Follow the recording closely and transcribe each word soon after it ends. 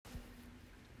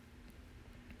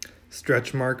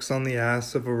Stretch marks on the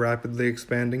ass of a rapidly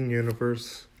expanding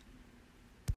universe.